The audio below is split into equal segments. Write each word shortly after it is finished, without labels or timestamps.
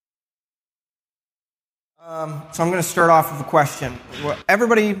So I'm going to start off with a question. Not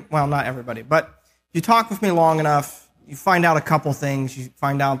everybody, but you talk with me long enough, you find out a couple things. You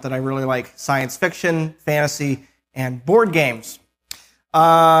find out that I really like science fiction, fantasy, and board games.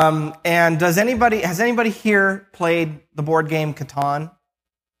 And has anybody here played the board game Catan?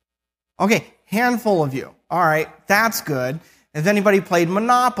 Okay, handful of you. All right, that's good. Has anybody played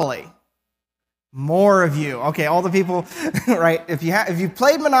Monopoly? More of you. Okay, all the people, right? If you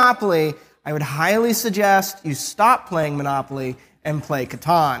played Monopoly, I would highly suggest you stop playing Monopoly and play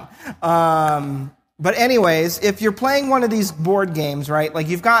Catan. But anyways, if you're playing one of these board games, right, like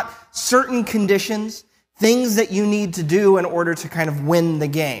you've got certain conditions, things that you need to do in order to kind of win the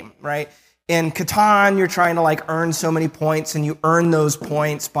game, right? In Catan, you're trying to like earn so many points, and you earn those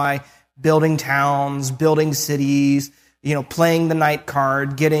points by building towns, building cities, playing the knight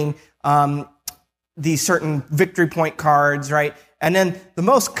card, getting these certain victory point cards, right? And then the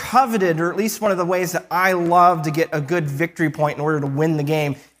most coveted, or at least one of the ways that I love to get a good victory point in order to win the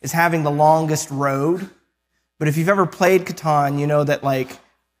game, is having the longest road. But if you've ever played Catan, you know that like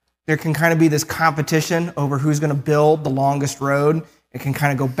there can kind of be this competition over who's going to build the longest road. It can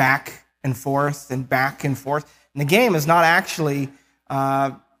kind of go back and forth and back and forth. And the game is not actually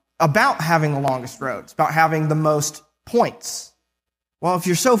about having the longest road. It's about having the most points. Well, if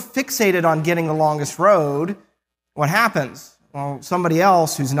you're so fixated on getting the longest road, what happens? Well, somebody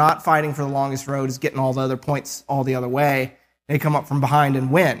else who's not fighting for the longest road is getting all the other points all the other way. They come up from behind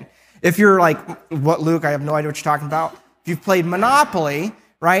and win. If you're like, what, Luke? I have no idea what you're talking about. If you've played Monopoly,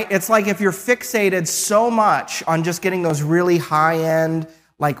 right? It's like if you're fixated so much on just getting those really high-end,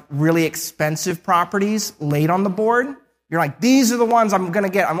 like really expensive properties laid on the board, you're like, these are the ones I'm going to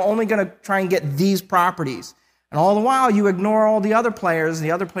get. I'm only going to try and get these properties. And all the while, you ignore all the other players.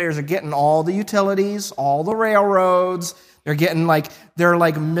 The other players are getting all the utilities, all the railroads. They're getting they're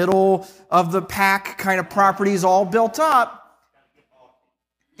middle of the pack kind of properties all built up.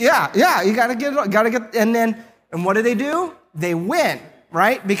 Yeah, you gotta get, and what do? They win,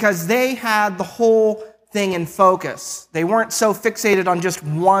 right? Because they had the whole thing in focus. They weren't so fixated on just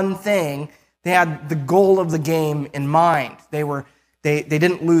one thing. They had the goal of the game in mind. They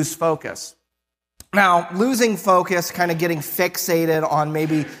didn't lose focus. Now, losing focus, kind of getting fixated on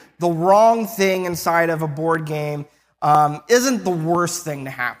maybe the wrong thing inside of a board game, isn't the worst thing to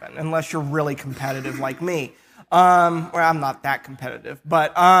happen, unless you're really competitive like me. Well, I'm not that competitive,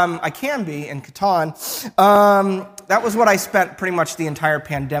 but I can be in Catan. That was what I spent pretty much the entire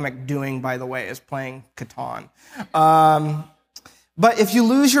pandemic doing, by the way, is playing Catan. But if you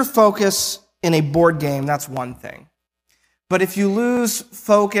lose your focus in a board game, that's one thing. But if you lose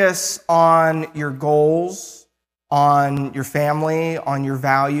focus on your goals, on your family, on your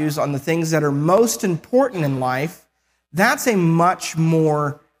values, on the things that are most important in life, that's a much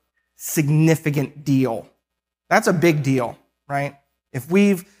more significant deal. That's a big deal, right? If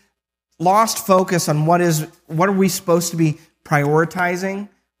we've lost focus on what are we supposed to be prioritizing?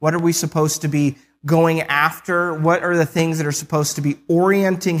 What are we supposed to be going after? What are the things that are supposed to be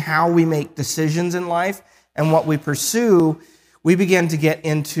orienting how we make decisions in life and what we pursue? We begin to get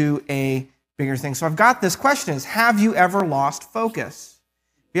into a bigger thing. So I've got this question is, have you ever lost focus?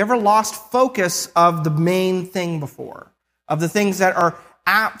 Have you ever lost focus of the main thing before, of the things that are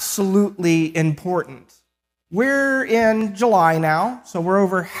absolutely important? We're in July now, so we're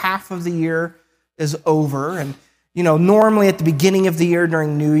over half of the year is over. And, normally at the beginning of the year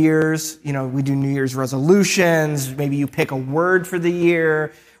during New Year's, we do New Year's resolutions. Maybe you pick a word for the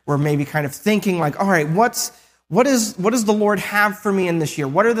year. We're maybe kind of thinking like, all right, what does the Lord have for me in this year?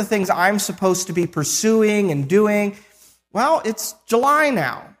 What are the things I'm supposed to be pursuing and doing? Well, it's July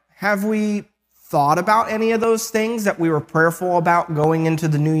now. Have we thought about any of those things that we were prayerful about going into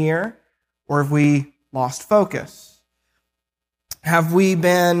the new year? Or have we lost focus? Have we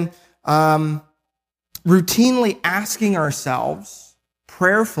been routinely asking ourselves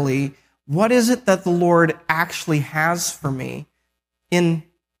prayerfully, what is it that the Lord actually has for me in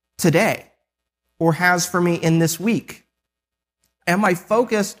today or has for me in this week? Am I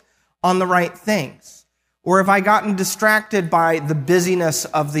focused on the right things? Or have I gotten distracted by the busyness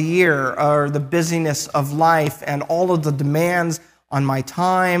of the year or the busyness of life and all of the demands on my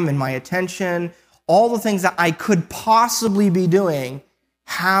time and my attention, all the things that I could possibly be doing?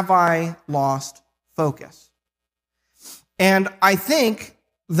 Have I lost focus? And I think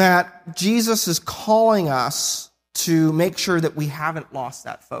that Jesus is calling us to make sure that we haven't lost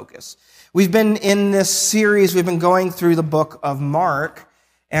that focus. We've been in this series, we've been going through the book of Mark,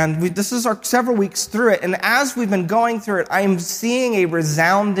 and this is our several weeks through it. And as we've been going through it, I am seeing a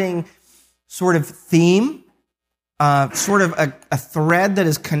resounding sort of theme sort of a thread that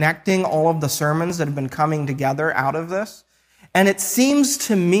is connecting all of the sermons that have been coming together out of this. And it seems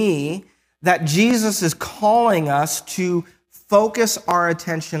to me that Jesus is calling us to focus our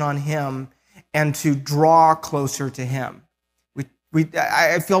attention on him and to draw closer to him.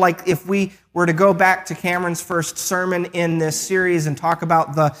 I feel like if we were to go back to Cameron's first sermon in this series and talk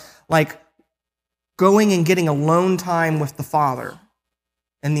about the going and getting alone time with the Father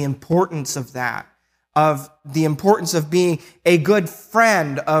and the importance of that, of the importance of being a good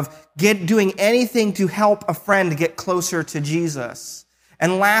friend, of doing anything to help a friend get closer to Jesus.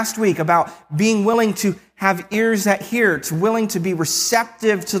 And last week about being willing to have ears that hear, to willing to be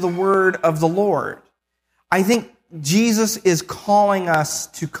receptive to the word of the Lord. I think Jesus is calling us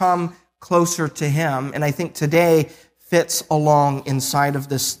to come closer to him, and I think today fits along inside of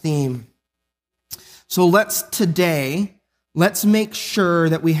this theme. So let's make sure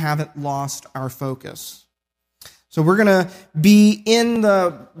that we haven't lost our focus. So we're going to be in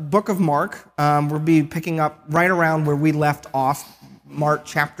the book of Mark. We'll be picking up right around where we left off, Mark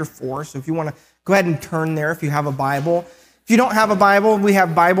chapter 4. So if you want to go ahead and turn there if you have a Bible. If you don't have a Bible, we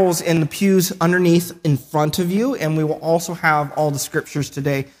have Bibles in the pews underneath in front of you, and we will also have all the scriptures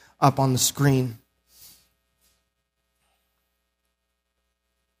today up on the screen.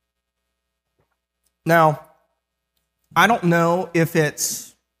 Now, I don't know if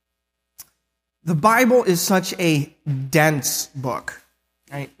the Bible is such a dense book,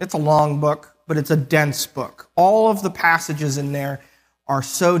 right? It's a long book, but it's a dense book. All of the passages in there are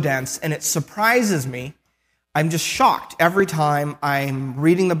so dense, and it surprises me. I'm just shocked every time I'm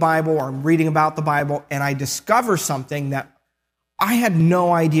reading the Bible or I'm reading about the Bible and I discover something that I had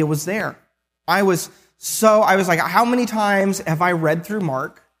no idea was there. I was like, how many times have I read through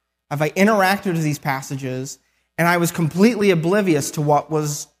Mark? Have I interacted with these passages? And I was completely oblivious to what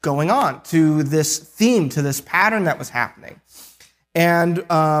was going on, to this theme, to this pattern that was happening. And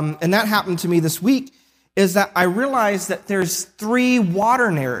that happened to me this week, is that I realized that there's 3 water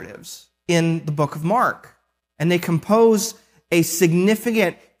narratives in the book of Mark. And they compose a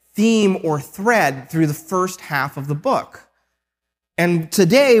significant theme or thread through the first half of the book. And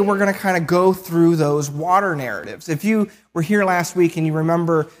today we're going to kind of go through those water narratives. If you were here last week and you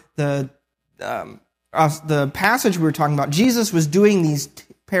remember the passage we were talking about, Jesus was doing these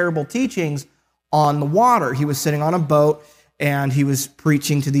parable teachings on the water. He was sitting on a boat and he was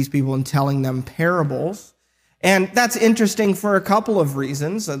preaching to these people and telling them parables. And that's interesting for a couple of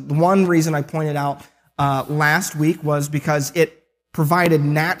reasons. One reason I pointed out last week was because it provided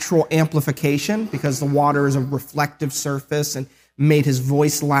natural amplification, because the water is a reflective surface and made his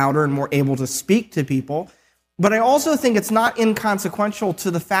voice louder and more able to speak to people. But I also think it's not inconsequential to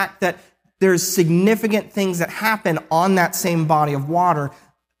the fact that there's significant things that happen on that same body of water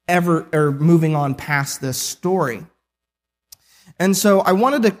moving on past this story. And so I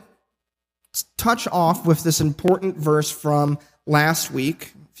wanted to touch off with this important verse from last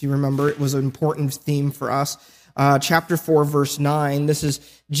week. If you remember, it was an important theme for us. Chapter 4, verse 9. This is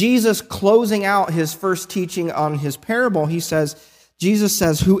Jesus closing out his first teaching on his parable. Jesus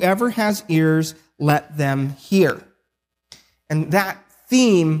says, whoever has ears, let them hear. And that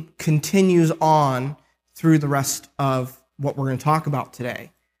theme continues on through the rest of what we're going to talk about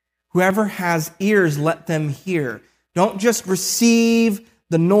today. Whoever has ears, let them hear. Don't just receive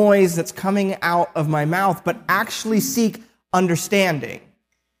the noise that's coming out of my mouth, but actually seek understanding.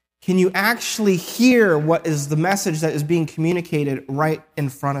 Can you actually hear what is the message that is being communicated right in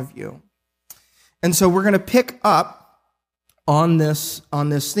front of you? And so we're going to pick up on this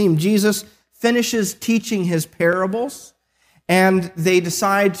theme. Jesus finishes teaching his parables, and they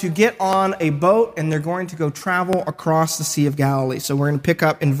decide to get on a boat, and they're going to go travel across the Sea of Galilee. So we're going to pick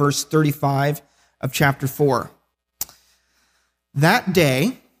up in verse 35 of chapter 4. That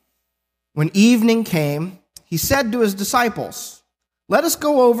day, when evening came, he said to his disciples, let us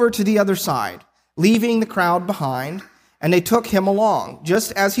go over to the other side, leaving the crowd behind, and they took him along,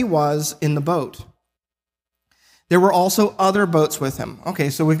 just as he was in the boat. There were also other boats with him. Okay,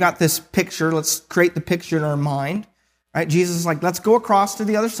 so we've got this picture. Let's create the picture in our mind. Right? Jesus is like, let's go across to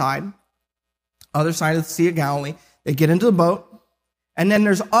the other side of the Sea of Galilee. They get into the boat, and then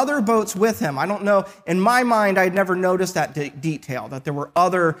there's other boats with him. I don't know. In my mind, I'd never noticed that detail, that there were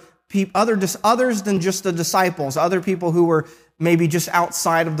others than just the disciples, other people who were maybe just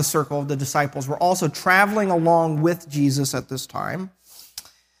outside of the circle of the disciples, were also traveling along with Jesus at this time.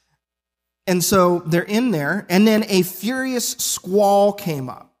 And so they're in there, and then a furious squall came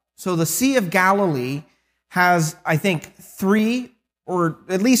up. So the Sea of Galilee has, I think, 3 or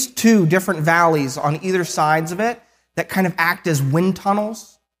at least 2 different valleys on either sides of it that kind of act as wind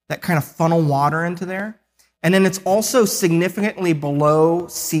tunnels that kind of funnel water into there. And then it's also significantly below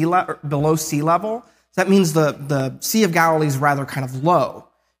sea level. So that means the Sea of Galilee is rather kind of low.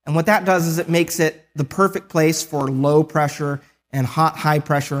 And what that does is it makes it the perfect place for low pressure and high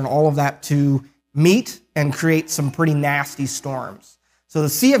pressure and all of that to meet and create some pretty nasty storms. So the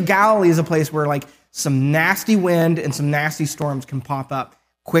Sea of Galilee is a place where like some nasty wind and some nasty storms can pop up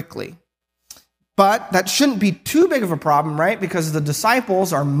quickly. But that shouldn't be too big of a problem, right? Because the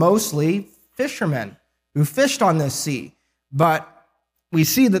disciples are mostly fishermen who fished on this sea. But we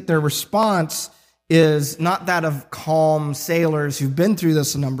see that their response is not that of calm sailors who've been through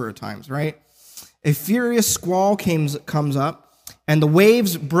this a number of times, right? A furious squall comes up, and the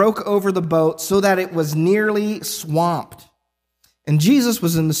waves broke over the boat so that it was nearly swamped. And Jesus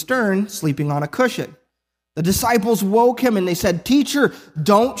was in the stern, sleeping on a cushion. The disciples woke him and they said, "Teacher,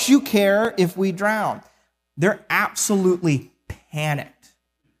 don't you care if we drown?" They're absolutely panicked,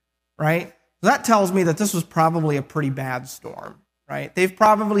 right? That tells me that this was probably a pretty bad storm, right? They've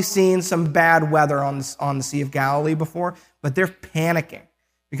probably seen some bad weather on the Sea of Galilee before, but they're panicking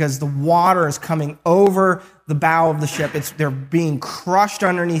because the water is coming over the bow of the ship. They're being crushed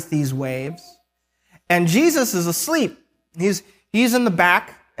underneath these waves. And Jesus is asleep. He's in the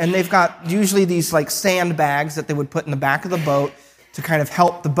back, and they've got usually these like sandbags that they would put in the back of the boat to kind of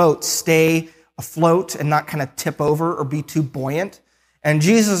help the boat stay afloat and not kind of tip over or be too buoyant. And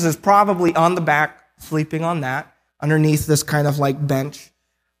Jesus is probably on the back, sleeping on that, underneath this kind of like bench.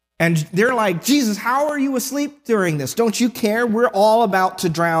 And they're like, "Jesus, how are you asleep during this? Don't you care? We're all about to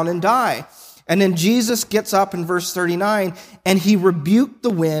drown and die." And then Jesus gets up in verse 39, and he rebuked the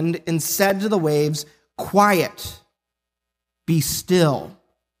wind and said to the waves, "Quiet, be still."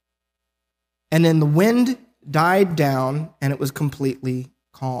 And then the wind died down, and it was completely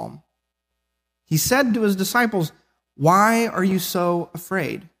calm. He said to his disciples, "Why are you so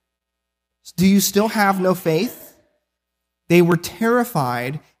afraid? Do you still have no faith?" They were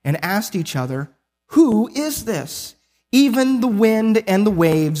terrified and asked each other, "Who is this? Even the wind and the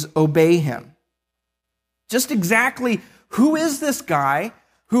waves obey him." Just exactly who is this guy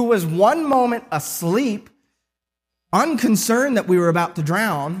who was one moment asleep, unconcerned that we were about to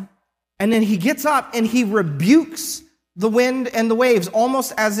drown, and then he gets up and he rebukes the wind and the waves,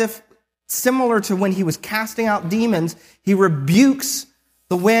 almost as if similar to when he was casting out demons, he rebukes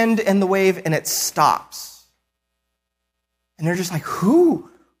the wind and the wave and it stops. And they're just like, who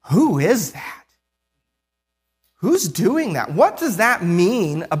is that? Who's doing that? What does that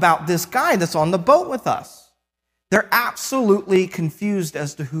mean about this guy that's on the boat with us? They're absolutely confused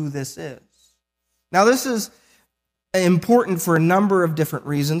as to who this is. Now, this is important for a number of different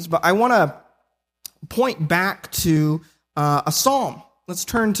reasons, but I want to point back to a psalm. Let's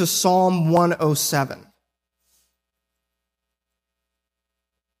turn to Psalm 107.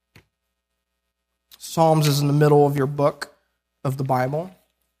 Psalms is in the middle of your book of the Bible.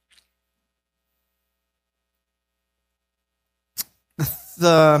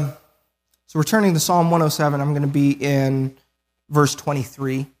 So we're turning to Psalm 107. I'm going to be in verse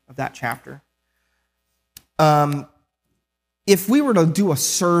 23 of that chapter. If we were to do a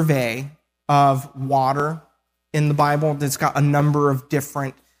survey of water in the Bible, that's got a number of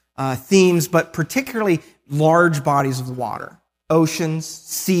different themes, but particularly large bodies of water, oceans,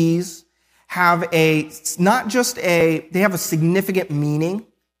 seas, have they have a significant meaning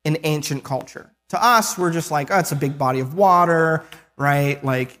in ancient culture. To us, we're just like, oh, it's a big body of water, right?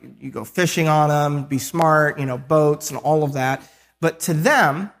 Like you go fishing on them, be smart, boats and all of that. But to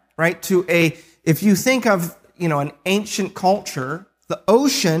them, right, if you think of, an ancient culture, the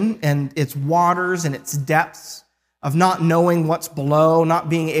ocean and its waters and its depths of not knowing what's below, not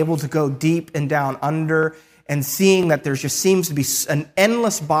being able to go deep and down under, and seeing that there just seems to be an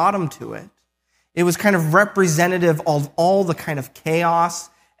endless bottom to it. It was kind of representative of all the kind of chaos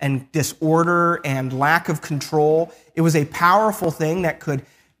and disorder and lack of control. It was a powerful thing that could,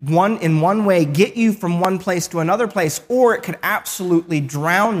 in one way, get you from one place to another place, or it could absolutely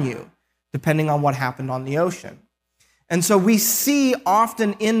drown you, depending on what happened on the ocean. And so we see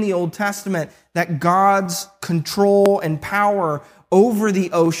often in the Old Testament that God's control and power over the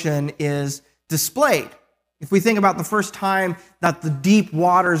ocean is displayed. If we think about the first time that the deep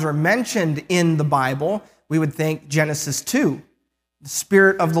waters are mentioned in the Bible, we would think Genesis 2. The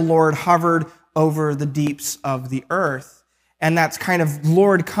Spirit of the Lord hovered over the deeps of the earth. And that's kind of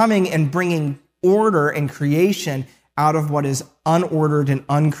Lord coming and bringing order and creation out of what is unordered and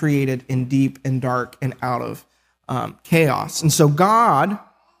uncreated and deep and dark and out of chaos. And so God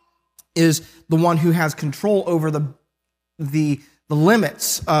is the one who has control over the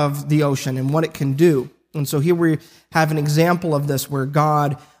limits of the ocean and what it can do. And so here we have an example of this where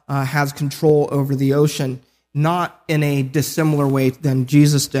God has control over the ocean. not in a dissimilar way than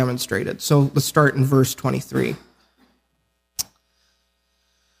Jesus demonstrated. So let's start in verse 23.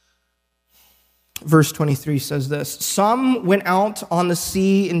 Verse 23 says this, "Some went out on the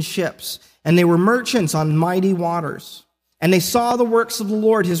sea in ships, and they were merchants on mighty waters. And they saw the works of the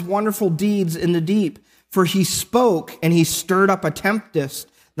Lord, his wonderful deeds in the deep. For he spoke, and he stirred up a tempest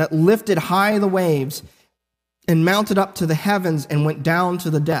that lifted high the waves, and mounted up to the heavens, and went down to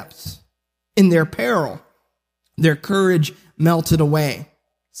the depths. In their peril, their courage melted away."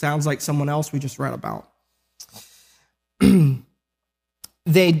 Sounds like someone else we just read about.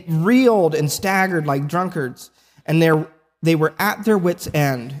 "They reeled and staggered like drunkards, and they were at their wits'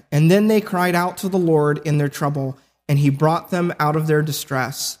 end. And then they cried out to the Lord in their trouble, and he brought them out of their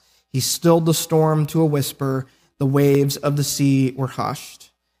distress. He stilled the storm to a whisper. The waves of the sea were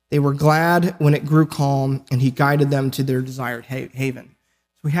hushed. They were glad when it grew calm, and he guided them to their desired haven."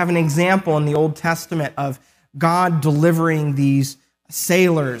 So we have an example in the Old Testament of God delivering these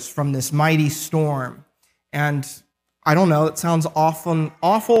sailors from this mighty storm. And I don't know, it sounds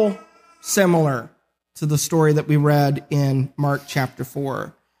awful similar to the story that we read in Mark chapter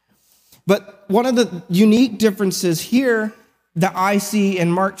 4. But one of the unique differences here that I see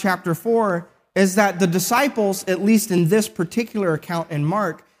in Mark chapter 4 is that the disciples, at least in this particular account in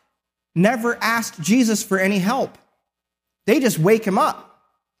Mark, never asked Jesus for any help. They just wake him up.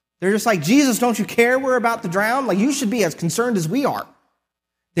 They're just like, "Jesus, don't you care we're about to drown? Like, you should be as concerned as we are."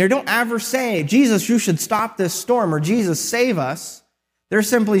 They don't ever say, "Jesus, you should stop this storm," or "Jesus, save us." They're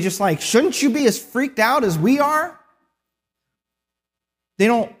simply just like, "Shouldn't you be as freaked out as we are?" They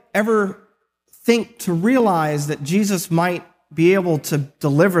don't ever think to realize that Jesus might be able to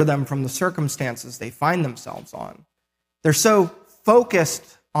deliver them from the circumstances they find themselves on. They're so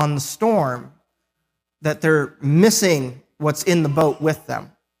focused on the storm that they're missing what's in the boat with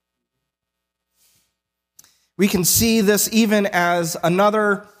them. We can see this even as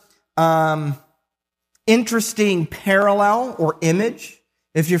another interesting parallel or image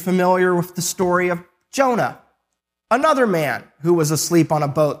if you're familiar with the story of Jonah, another man who was asleep on a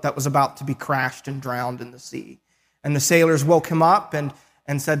boat that was about to be crashed and drowned in the sea. And the sailors woke him up and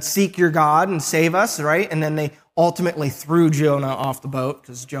said, "Seek your God and save us," right? And then they ultimately threw Jonah off the boat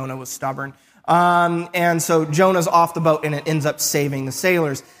because Jonah was stubborn. And so Jonah's off the boat and it ends up saving the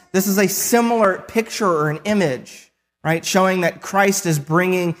sailors. This is a similar picture or an image, right? Showing that Christ is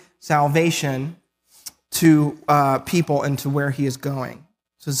bringing salvation to people and to where he is going.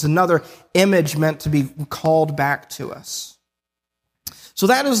 So it's another image meant to be called back to us. So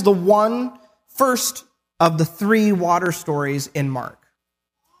that is the first of the 3 water stories in Mark,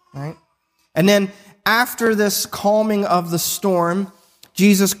 right? And then after this calming of the storm,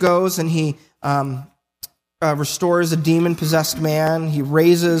 Jesus goes and he restores a demon-possessed man. He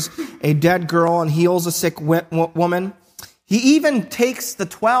raises a dead girl and heals a sick woman. He even takes the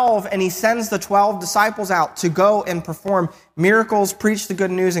 12 and he sends the 12 disciples out to go and perform miracles, preach the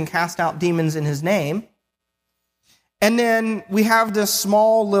good news, and cast out demons in his name. And then we have this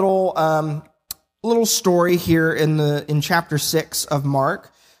small little story here in chapter 6 of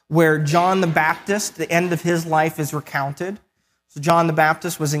Mark, where John the Baptist, the end of his life is recounted. So John the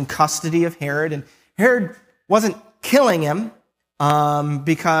Baptist was in custody of Herod, and Herod wasn't killing him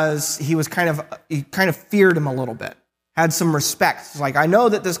because he kind of feared him a little bit, had some respect. It's like, I know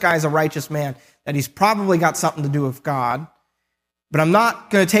that this guy's a righteous man, that he's probably got something to do with God, but I'm not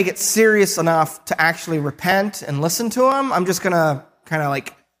going to take it serious enough to actually repent and listen to him. I'm just going to kind of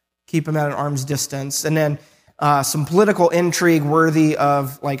like keep him at an arm's distance. And then some political intrigue worthy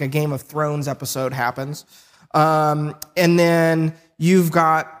of like a Game of Thrones episode happens. And then you've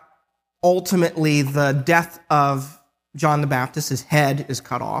got ultimately the death of John the Baptist. His head is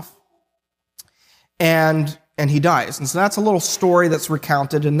cut off. And he dies. And so that's a little story that's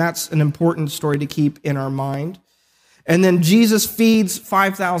recounted, and that's an important story to keep in our mind. And then Jesus feeds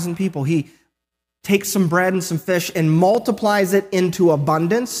 5,000 people. He takes some bread and some fish and multiplies it into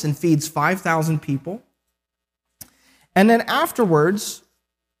abundance and feeds 5,000 people. And then afterwards,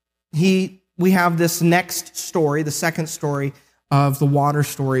 we have this next story, the second story of the water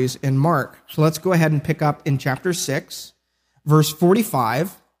stories in Mark. So let's go ahead and pick up in chapter 6, verse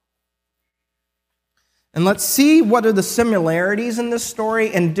 45. And let's see what are the similarities in this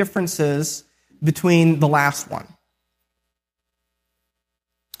story and differences between the last one.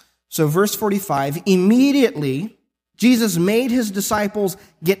 So verse 45, immediately Jesus made his disciples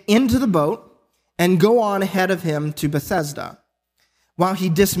get into the boat and go on ahead of him to Bethsaida. While he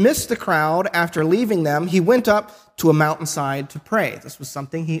dismissed the crowd after leaving them, he went up to a mountainside to pray. This was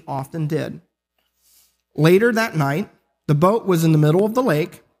something he often did. Later that night, the boat was in the middle of the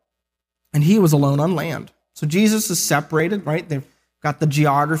lake, and he was alone on land. So Jesus is separated, right? They've got the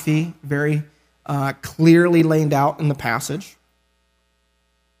geography very clearly laid out in the passage.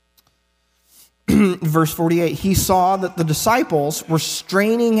 Verse 48, he saw that the disciples were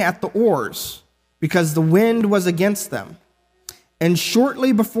straining at the oars because the wind was against them. And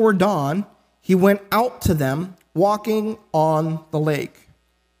shortly before dawn, he went out to them walking on the lake.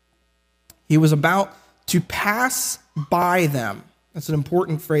 He was about to pass by them. That's an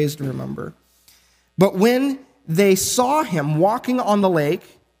important phrase to remember. But when they saw him walking on the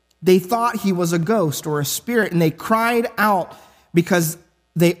lake, they thought he was a ghost or a spirit, and they cried out because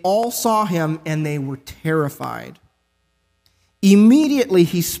they all saw him and they were terrified. Immediately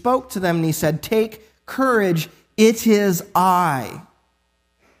he spoke to them and he said, "Take courage, it is I.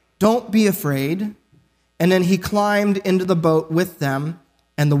 Don't be afraid." And then he climbed into the boat with them,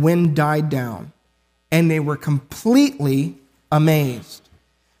 and the wind died down. And they were completely amazed,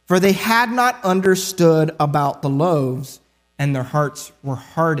 for they had not understood about the loaves, and their hearts were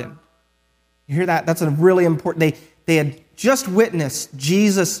hardened. You hear that? That's a really important. They had just witnessed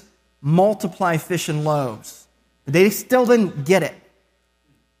Jesus multiply fish and loaves, but they still didn't get it.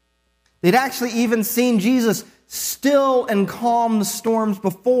 They'd actually even seen Jesus still and calm the storms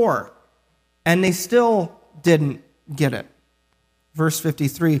before, and they still didn't get it. Verse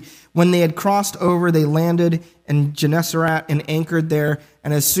 53, when they had crossed over, they landed in Gennesaret and anchored there,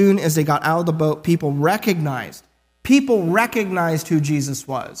 and as soon as they got out of the boat, people recognized who Jesus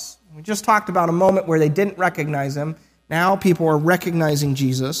was. We just talked about a moment where they didn't recognize him. Now people are recognizing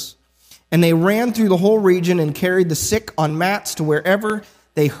Jesus. And they ran through the whole region and carried the sick on mats to wherever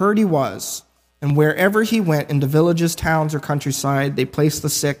they heard he was. And wherever he went, into villages, towns, or countryside, they placed the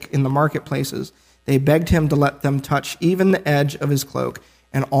sick in the marketplaces. They begged him to let them touch even the edge of his cloak,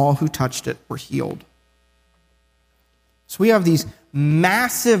 and all who touched it were healed. So we have these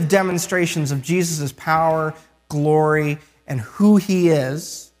massive demonstrations of Jesus' power, glory, and who he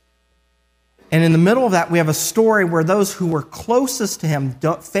is. And in the middle of that, we have a story where those who were closest to him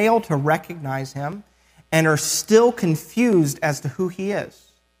fail to recognize him and are still confused as to who he is.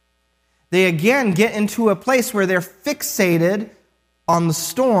 They again get into a place where they're fixated on the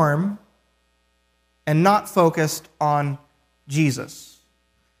storm and not focused on Jesus.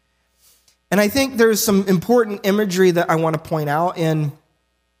 And I think there's some important imagery that I want to point out. In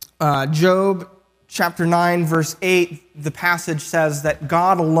Job chapter 9, verse 8, the passage says that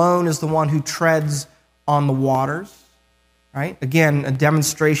God alone is the one who treads on the waters, right? Again, a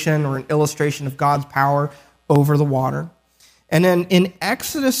demonstration or an illustration of God's power over the water. And then in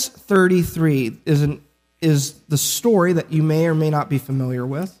Exodus 33 is the story that you may or may not be familiar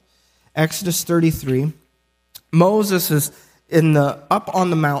with. Exodus 33, Moses is up on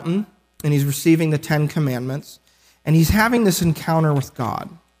the mountain, and he's receiving the 10 Commandments, and he's having this encounter with God.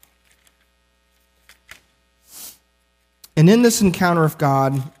 And in this encounter with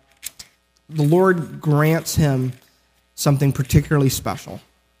God, the Lord grants him something particularly special.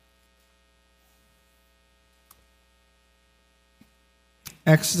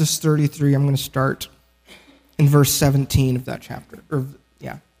 Exodus 33, I'm going to start in verse 17 of that chapter.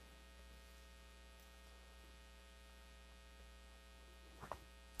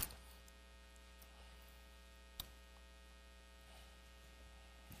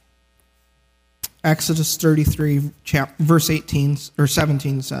 Exodus 33, verse 18 or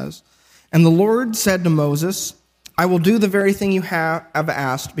 17 says, "And the Lord said to Moses, I will do the very thing you have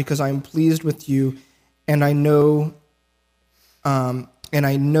asked, because I am pleased with you, and I know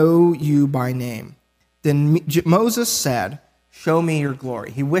you by name." Then Moses said, "Show me your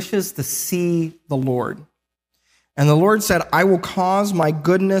glory." He wishes to see the Lord. And the Lord said, "I will cause my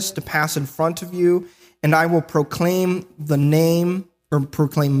goodness to pass in front of you, and I will proclaim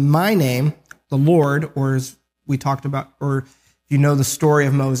my name, the Lord," or as we talked about, or if you know the story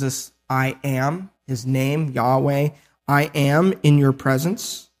of Moses, I am, his name, Yahweh, I am in your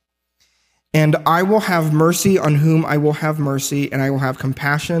presence. "And I will have mercy on whom I will have mercy, and I will have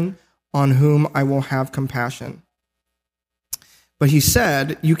compassion on whom I will have compassion." But he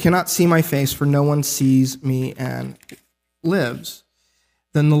said, "You cannot see my face, for no one sees me and lives."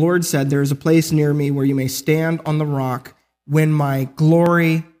 Then the Lord said, "There is a place near me where you may stand on the rock when my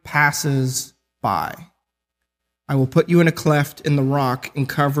glory passes by. I will put you in a cleft in the rock and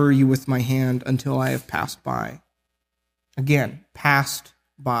cover you with my hand until I have passed by." Again, passed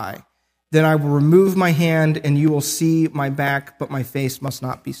by. "Then I will remove my hand and you will see my back, but my face must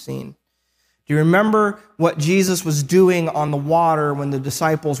not be seen." Do you remember what Jesus was doing on the water when the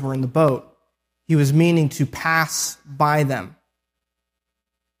disciples were in the boat? He was meaning to pass by them.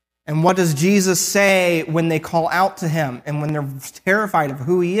 And what does Jesus say when they call out to him and when they're terrified of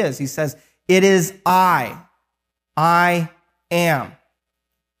who he is? He says, "It is I." I am.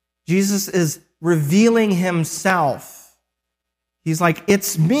 Jesus is revealing himself. He's like,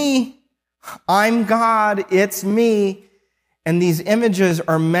 it's me. I'm God. It's me. And these images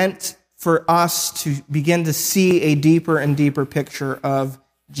are meant for us to begin to see a deeper and deeper picture of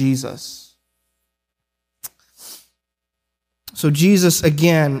Jesus. So Jesus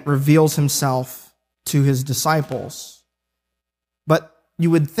again reveals himself to his disciples. But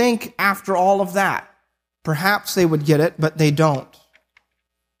you would think after all of that, perhaps they would get it, but they don't.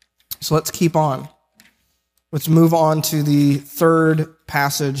 So let's keep on. Let's move on to the third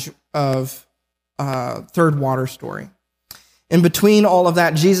passage of third water story. In between all of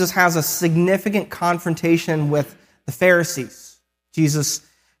that, Jesus has a significant confrontation with the Pharisees. Jesus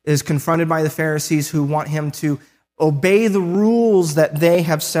is confronted by the Pharisees who want him to obey the rules that they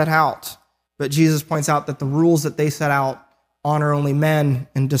have set out. But Jesus points out that the rules that they set out honor only men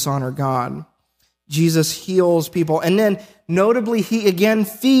and dishonor God. Jesus heals people. And then, notably, he again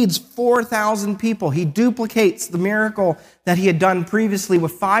feeds 4,000 people. He duplicates the miracle that he had done previously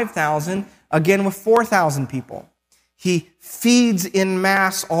with 5,000, again with 4,000 people. He feeds in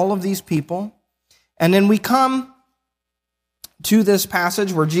mass all of these people. And then we come to this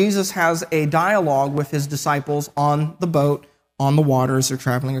passage where Jesus has a dialogue with his disciples on the boat, on the water as they're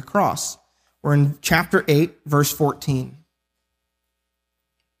traveling across. We're in chapter 8, verse 14.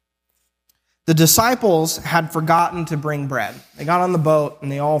 The disciples had forgotten to bring bread. They got on the boat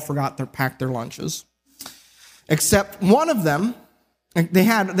and they all forgot to pack their lunches. Except one of them, they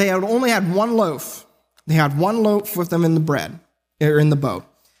had only had one loaf. They had one loaf with them in the boat.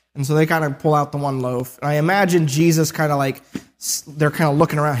 And so they kind of pull out the one loaf. And I imagine Jesus kind of like, they're kind of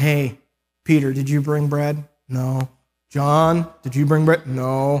looking around. Hey, Peter, did you bring bread? No. John, did you bring bread?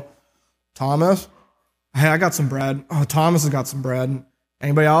 No. Thomas? Hey, I got some bread. Oh, Thomas has got some bread.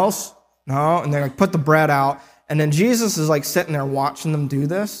 Anybody else? No. And they like put the bread out. And then Jesus is like sitting there watching them do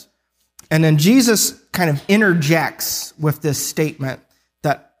this. And then Jesus kind of interjects with this statement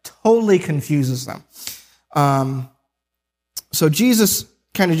that totally confuses them. So Jesus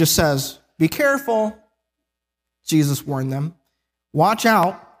kind of just says, be careful. Jesus warned them. Watch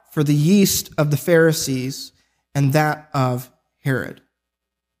out for the yeast of the Pharisees and that of Herod.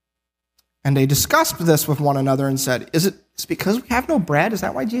 And they discussed this with one another and said, is it because we have no bread? Is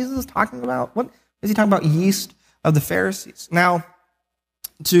that why Jesus is talking about? What is he talking about? Yeast of the Pharisees. Now,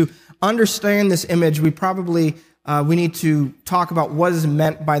 to understand this image, we need to talk about what is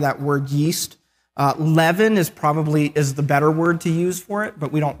meant by that word yeast. Leaven is the better word to use for it,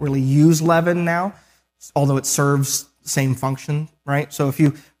 but we don't really use leaven now, although it serves the same function, right? So if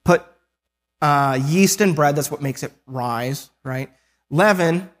you put yeast in bread, that's what makes it rise, right?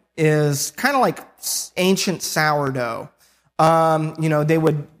 Leaven is kind of like ancient sourdough. They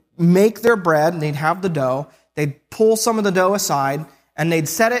would make their bread and they'd have the dough. They'd pull some of the dough aside and they'd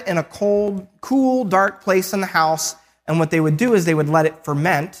set it in a cold, cool, dark place in the house. And what they would do is they would let it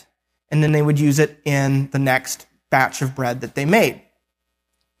ferment and then they would use it in the next batch of bread that they made.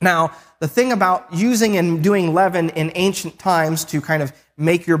 Now, the thing about using and doing leaven in ancient times to kind of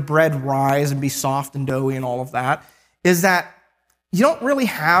make your bread rise and be soft and doughy and all of that is that you don't really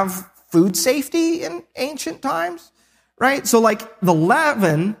have food safety in ancient times, right? So like the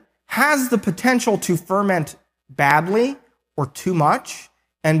leaven has the potential to ferment badly or too much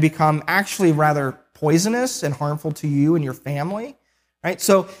and become actually rather poisonous and harmful to you and your family, right?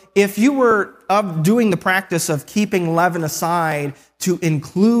 So if you were doing the practice of keeping leaven aside to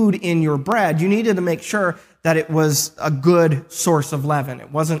include in your bread, you needed to make sure that it was a good source of leaven.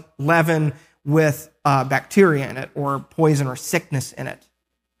 It wasn't leaven with bacteria in it or poison or sickness in it,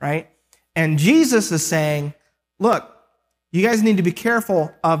 right? And Jesus is saying, look, you guys need to be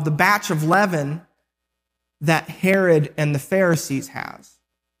careful of the batch of leaven that Herod and the Pharisees has.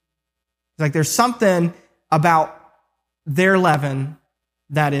 It's like there's something about their leaven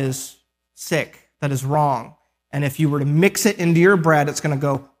that is sick, that is wrong. And if you were to mix it into your bread, it's going to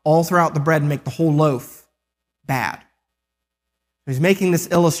go all throughout the bread and make the whole loaf bad. He's making this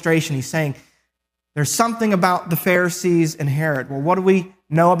illustration. He's saying there's something about the Pharisees and Herod. Well, what do we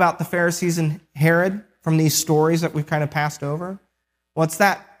know about the Pharisees and Herod from these stories that we've kind of passed over? Well, it's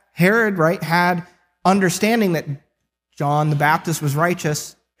that Herod, right, had understanding that John the Baptist was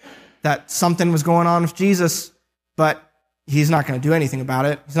righteous, that something was going on with Jesus, but he's not going to do anything about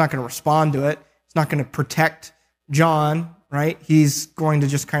it. He's not going to respond to it. He's not going to protect John, right? He's going to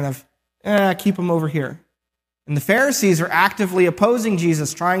just kind of keep him over here. And the Pharisees are actively opposing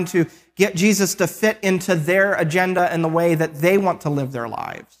Jesus, trying to get Jesus to fit into their agenda and the way that they want to live their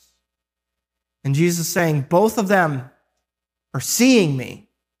lives. And Jesus is saying, both of them are seeing me,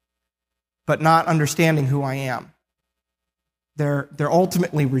 but not understanding who I am. They're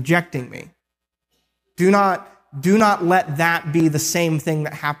ultimately rejecting me. Do not let that be the same thing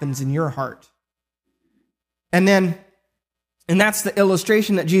that happens in your heart. And that's the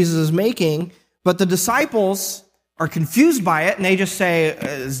illustration that Jesus is making, but the disciples are confused by it, and they just say,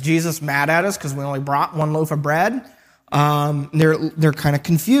 is Jesus mad at us because we only brought one loaf of bread? They're kind of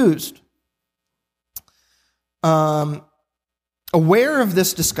confused. Aware of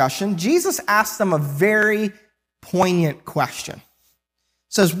this discussion, Jesus asks them a very poignant question.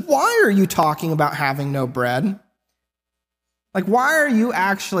 He says, why are you talking about having no bread? Like, why are you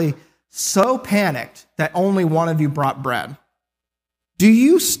actually so panicked that only one of you brought bread? Do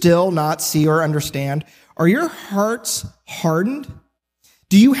you still not see or understand? Are your hearts hardened?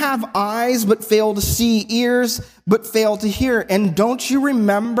 Do you have eyes but fail to see, ears but fail to hear? And don't you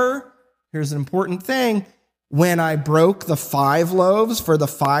remember, here's an important thing, when I broke the 5 loaves for the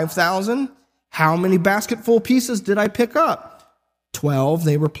 5,000, how many basketful pieces did I pick up? 12,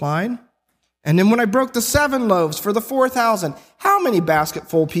 they replied. And then when I broke the 7 loaves for the 4,000, how many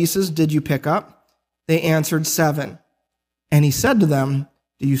basketful pieces did you pick up? They answered 7. And he said to them,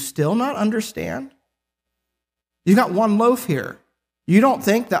 do you still not understand? You got 1 loaf here. You don't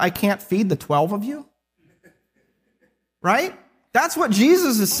think that I can't feed the 12 of you? Right? That's what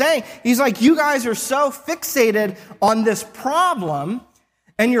Jesus is saying. He's like, you guys are so fixated on this problem,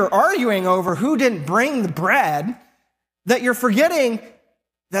 and you're arguing over who didn't bring the bread, that you're forgetting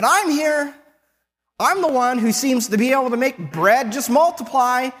that I'm here. I'm the one who seems to be able to make bread just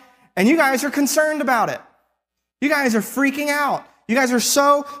multiply, and you guys are concerned about it. You guys are freaking out. You guys are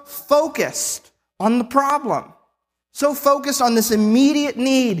so focused on the problem, so focused on this immediate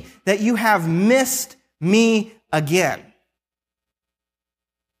need that you have missed me again.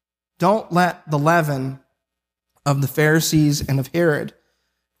 Don't let the leaven of the Pharisees and of Herod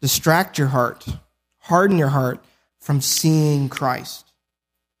distract your heart, harden your heart from seeing Christ.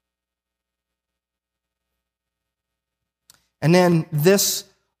 And then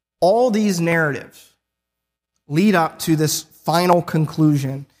all these narratives lead up to this final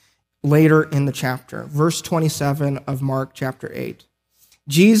conclusion later in the chapter. Verse 27 of Mark chapter 8.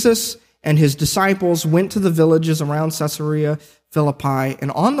 Jesus and his disciples went to the villages around Caesarea Philippi,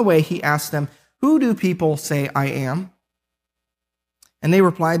 and on the way he asked them, who do people say I am? And they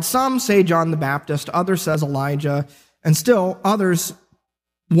replied, some say John the Baptist, others says Elijah, and still others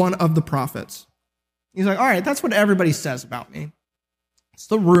one of the prophets. He's like, all right, that's what everybody says about me. It's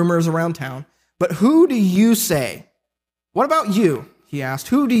the rumors around town. But who do you say? What about you? He asked,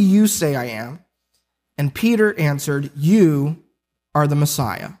 who do you say I am? And Peter answered, you are the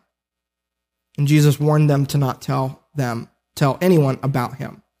Messiah. And Jesus warned them to not tell anyone about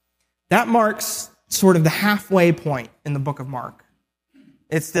him. That marks sort of the halfway point in the book of Mark.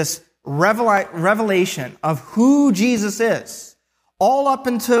 It's this revelation of who Jesus is. All up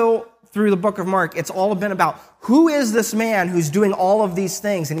until through the book of Mark, it's all been about who is this man who's doing all of these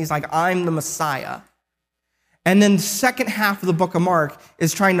things? And he's like, I'm the Messiah. And then the second half of the book of Mark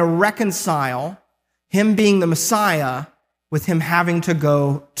is trying to reconcile him being the Messiah with him having to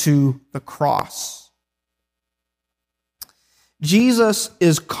go to the cross. Jesus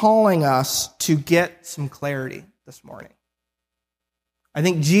is calling us to get some clarity this morning. I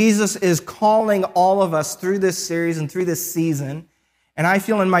think Jesus is calling all of us through this series and through this season, and I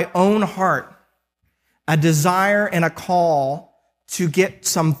feel in my own heart a desire and a call to get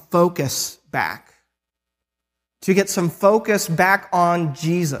some focus back. To get some focus back on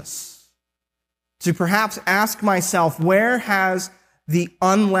Jesus. To perhaps ask myself, where has the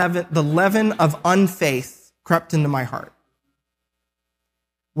leaven of unfaith crept into my heart?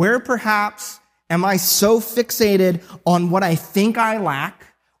 Where perhaps am I so fixated on what I think I lack,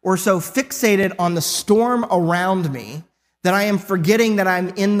 or so fixated on the storm around me that I am forgetting that I'm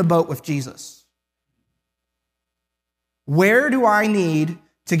in the boat with Jesus? Where do I need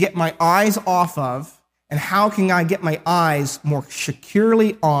to get my eyes off of, and how can I get my eyes more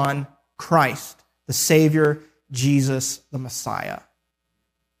securely on Christ, the Savior, Jesus, the Messiah?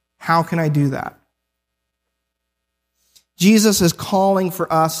 How can I do that? Jesus is calling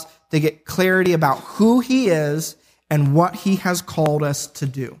for us to get clarity about who he is and what he has called us to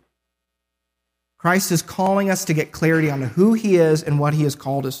do. Christ is calling us to get clarity on who he is and what he has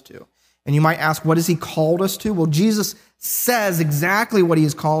called us to. And you might ask, what has he called us to? Well, Jesus says exactly what he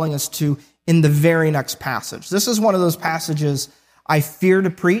is calling us to in the very next passage. This is one of those passages I fear to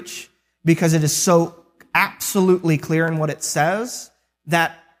preach because it is so absolutely clear in what it says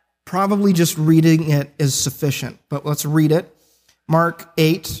that probably just reading it is sufficient. But let's read it. Mark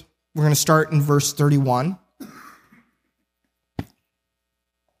 8, we're going to start in verse 31.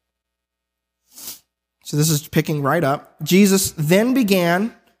 It So this is picking right up. Jesus then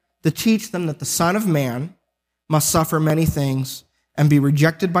began to teach them that the Son of Man must suffer many things and be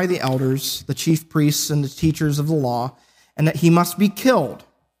rejected by the elders, the chief priests, and the teachers of the law, and that he must be killed,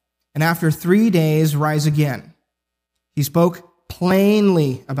 and after 3 days rise again. He spoke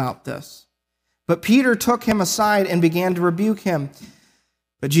plainly about this. But Peter took him aside and began to rebuke him.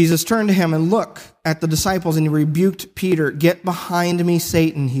 But Jesus turned to him and looked at the disciples, and he rebuked Peter. "Get behind me,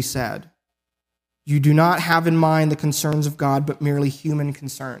 Satan," he said. "You do not have in mind the concerns of God, but merely human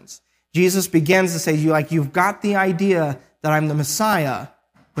concerns." Jesus begins to say, you've got the idea that I'm the Messiah,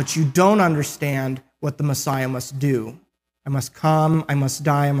 but you don't understand what the Messiah must do. I must come, I must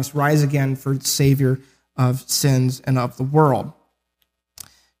die, I must rise again for the Savior of sins and of the world.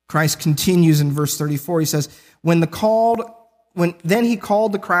 Christ continues in verse 34. He says, Then he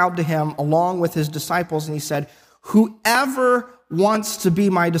called the crowd to him along with his disciples, and he said, "Whoever wants to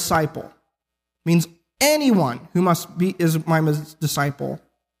be my disciple," means anyone who is my disciple,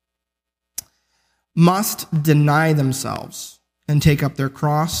 "must deny themselves and take up their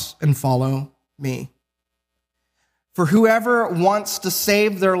cross and follow me. For whoever wants to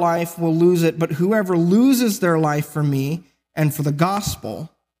save their life will lose it, but whoever loses their life for me and for the gospel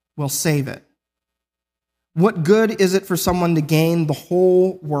will save it. What good is it for someone to gain the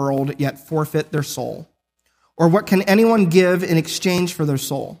whole world yet forfeit their soul? Or what can anyone give in exchange for their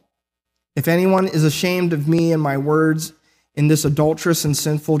soul? If anyone is ashamed of me and my words in this adulterous and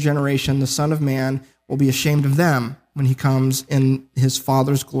sinful generation, the Son of Man will be ashamed of them when he comes in his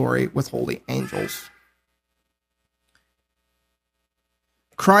Father's glory with holy angels."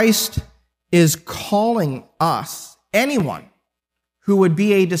 Christ is calling us, anyone who would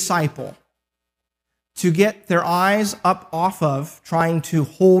be a disciple, to get their eyes up off of trying to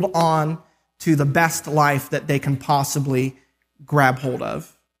hold on to the best life that they can possibly grab hold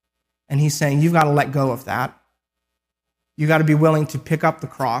of. And he's saying, you've got to let go of that. You've got to be willing to pick up the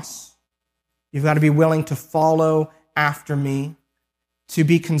cross. You've got to be willing to follow after me, to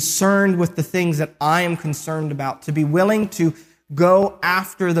be concerned with the things that I am concerned about, to be willing to go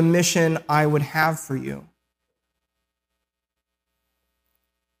after the mission I would have for you.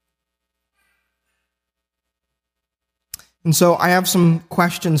 And so I have some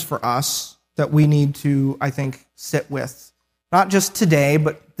questions for us that we need to, I think, sit with. Not just today,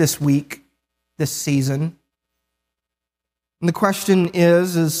 but this week, this season. And the question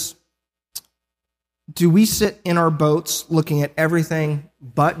is, do we sit in our boats looking at everything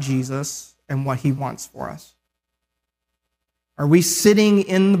but Jesus and what he wants for us? Are we sitting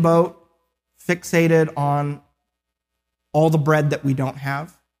in the boat fixated on all the bread that we don't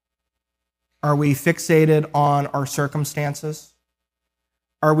have? Are we fixated on our circumstances?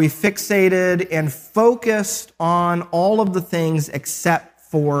 Are we fixated and focused on all of the things except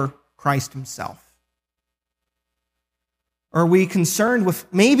for Christ himself? Are we concerned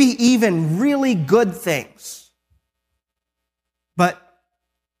with maybe even really good things, but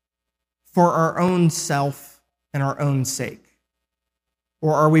for our own self and our own sake?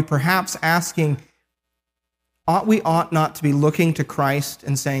 Or are we perhaps asking, ought we not to be looking to Christ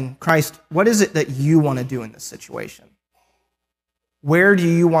and saying, Christ, what is it that you want to do in this situation? Where do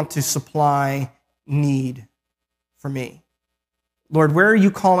you want to supply need for me? Lord, where are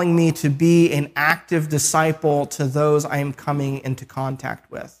you calling me to be an active disciple to those I am coming into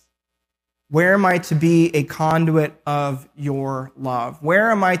contact with? Where am I to be a conduit of your love?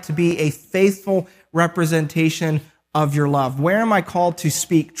 Where am I to be a faithful representation of your love? Where am I called to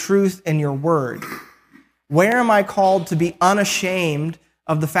speak truth in your word? Where am I called to be unashamed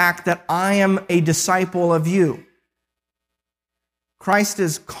of the fact that I am a disciple of you? Christ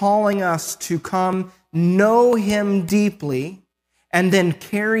is calling us to come know him deeply and then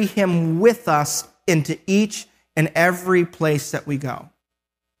carry him with us into each and every place that we go.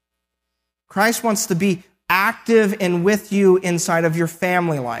 Christ wants to be active and with you inside of your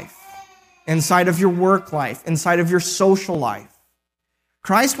family life, inside of your work life, inside of your social life.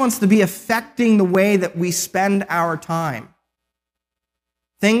 Christ wants to be affecting the way that we spend our time.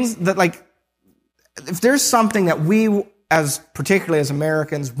 Things that, if there's something that we, particularly as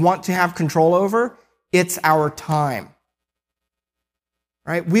Americans, want to have control over, it's our time.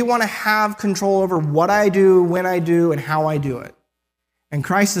 Right? We want to have control over what I do, when I do, and how I do it. And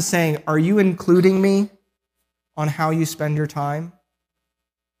Christ is saying, are you including me on how you spend your time?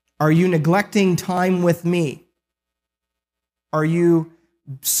 Are you neglecting time with me? Are you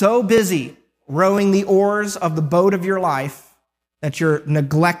so busy rowing the oars of the boat of your life that you're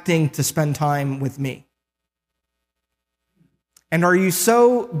neglecting to spend time with me? And are you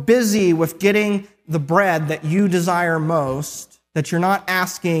so busy with getting the bread that you desire most that you're not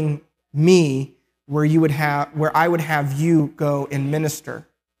asking me, where I would have you go and minister,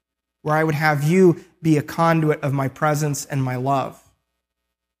 where I would have you be a conduit of my presence and my love.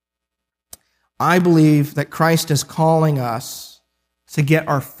 I believe that Christ is calling us to get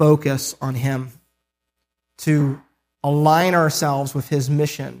our focus on him, to align ourselves with his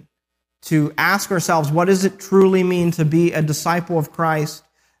mission, to ask ourselves, what does it truly mean to be a disciple of Christ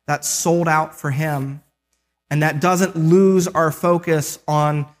that's sold out for him and that doesn't lose our focus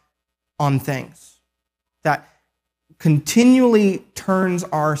on things, that continually turns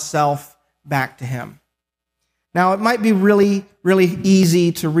ourselves back to him. Now, it might be really, really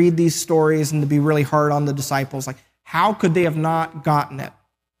easy to read these stories and to be really hard on the disciples. Like, how could they have not gotten it,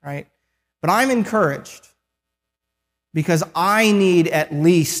 right? But I'm encouraged because I need at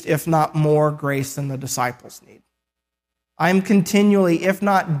least, if not more, grace than the disciples need. I'm continually, if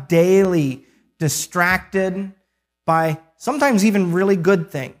not daily, distracted by sometimes even really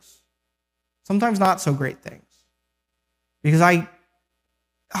good things, sometimes not so great things. Because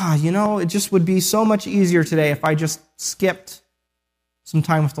it just would be so much easier today if I just skipped some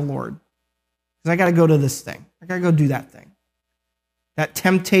time with the Lord. Because I got to go to this thing. I got to go do that thing. That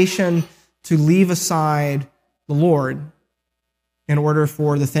temptation to leave aside the Lord in order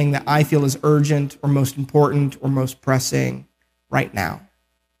for the thing that I feel is urgent or most important or most pressing right now.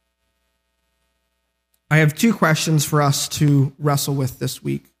 I have two questions for us to wrestle with this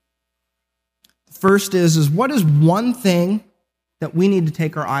week. The first is what is one thing that we need to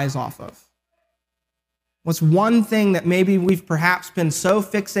take our eyes off of? What's one thing that maybe we've perhaps been so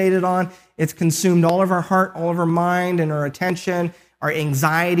fixated on, it's consumed all of our heart, all of our mind, and our attention. Our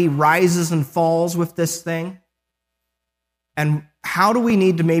anxiety rises and falls with this thing. And how do we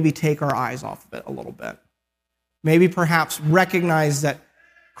need to maybe take our eyes off of it a little bit? Maybe perhaps recognize that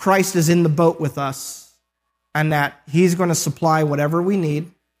Christ is in the boat with us and that he's going to supply whatever we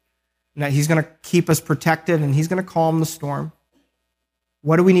need and that he's going to keep us protected and he's going to calm the storm.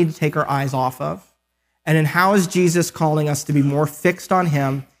 What do we need to take our eyes off of? And then how is Jesus calling us to be more fixed on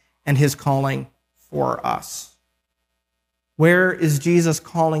him and his calling for us? Where is Jesus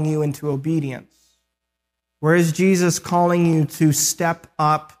calling you into obedience? Where is Jesus calling you to step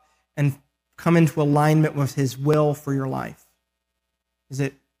up and come into alignment with his will for your life? Is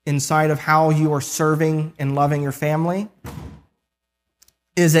it inside of how you are serving and loving your family?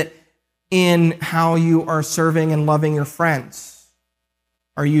 Is it in how you are serving and loving your friends?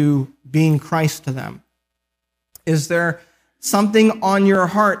 Are you being Christ to them? Is there something on your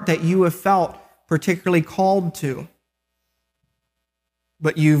heart that you have felt particularly called to,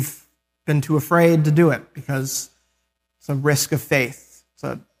 but you've been too afraid to do it because it's a risk of faith, it's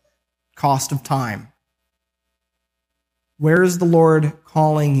a cost of time? Where is the Lord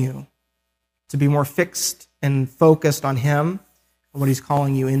calling you to be more fixed and focused on him and what he's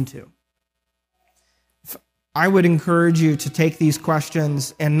calling you into? I would encourage you to take these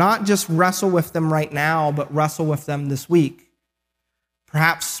questions and not just wrestle with them right now, but wrestle with them this week.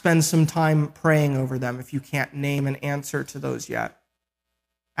 Perhaps spend some time praying over them if you can't name an answer to those yet.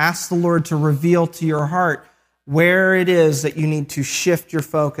 Ask the Lord to reveal to your heart where it is that you need to shift your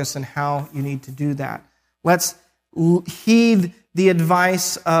focus and how you need to do that. Let's heed the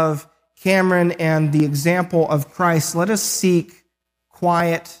advice of Cameron and the example of Christ. Let us seek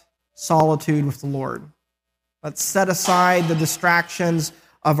quiet solitude with the Lord. Let's set aside the distractions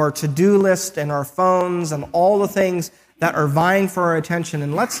of our to-do list and our phones and all the things that are vying for our attention.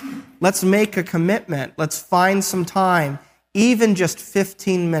 And let's make a commitment. Let's find some time, even just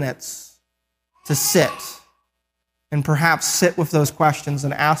 15 minutes, to sit and perhaps sit with those questions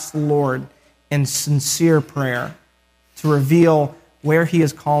and ask the Lord in sincere prayer to reveal where he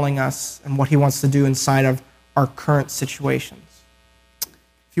is calling us and what he wants to do inside of our current situations.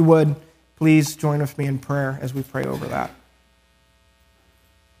 If you would, please join with me in prayer as we pray over that.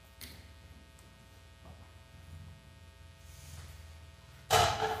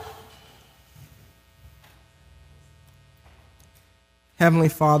 Heavenly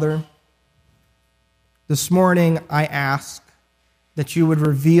Father, this morning I ask that you would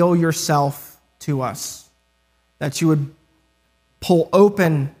reveal yourself to us, that you would pull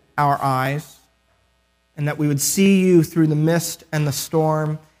open our eyes, and that we would see you through the mist and the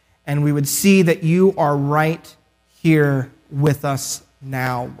storm, and we would see that you are right here with us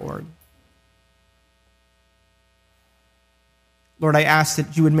now, Lord. Lord, I ask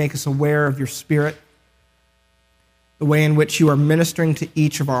that you would make us aware of your Spirit, the way in which you are ministering to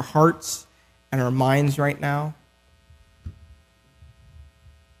each of our hearts and our minds right now.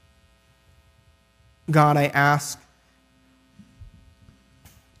 God, I ask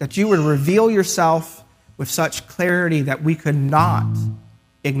that you would reveal yourself with such clarity that we could not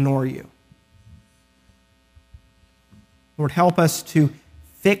ignore you. Lord, help us to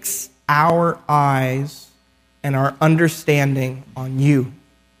fix our eyes and our understanding on you.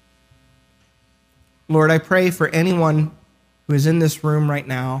 Lord, I pray for anyone who is in this room right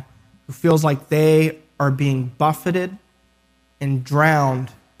now who feels like they are being buffeted and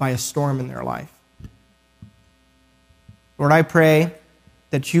drowned by a storm in their life. Lord, I pray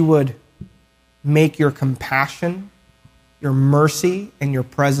that you would make your compassion, your mercy, and your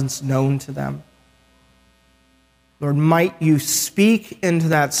presence known to them. Lord, might you speak into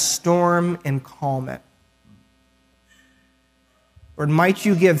that storm and calm it. Lord, might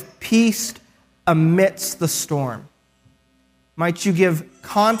you give peace amidst the storm. Might you give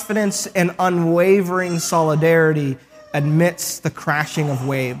confidence and unwavering solidarity amidst the crashing of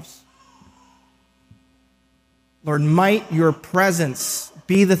waves. Lord, might your presence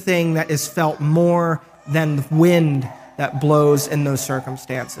be the thing that is felt more than the wind that blows in those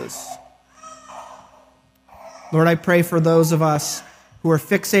circumstances. Lord, I pray for those of us who are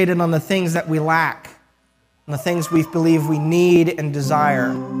fixated on the things that we lack, on the things we believe we need and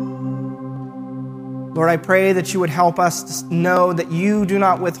desire. Lord, I pray that you would help us to know that you do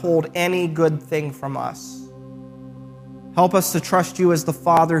not withhold any good thing from us. Help us to trust you as the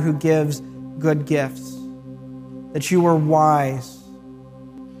Father who gives good gifts, that you are wise.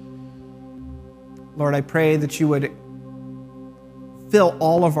 Lord, I pray that you would fill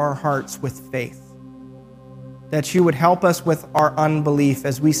all of our hearts with faith, that you would help us with our unbelief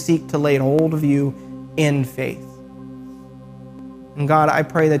as we seek to lay hold of you in faith. And God, I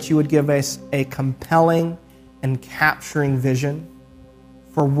pray that you would give us a compelling and capturing vision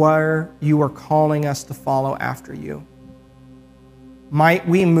for where you are calling us to follow after you. Might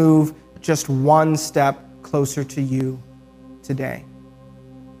we move just one step closer to you today.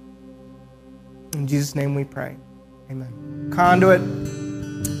 In Jesus' name we pray. Amen. Conduit,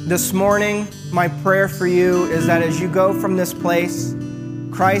 this morning, my prayer for you is that as you go from this place,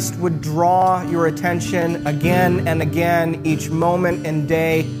 Christ would draw your attention again and again, each moment and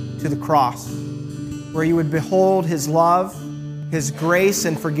day, to the cross, where you would behold his love, his grace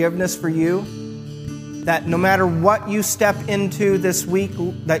and forgiveness for you, that no matter what you step into this week,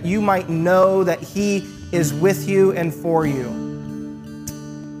 that you might know that he is with you and for you.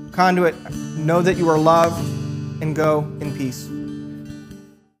 Conduit, know that you are loved, and go in peace.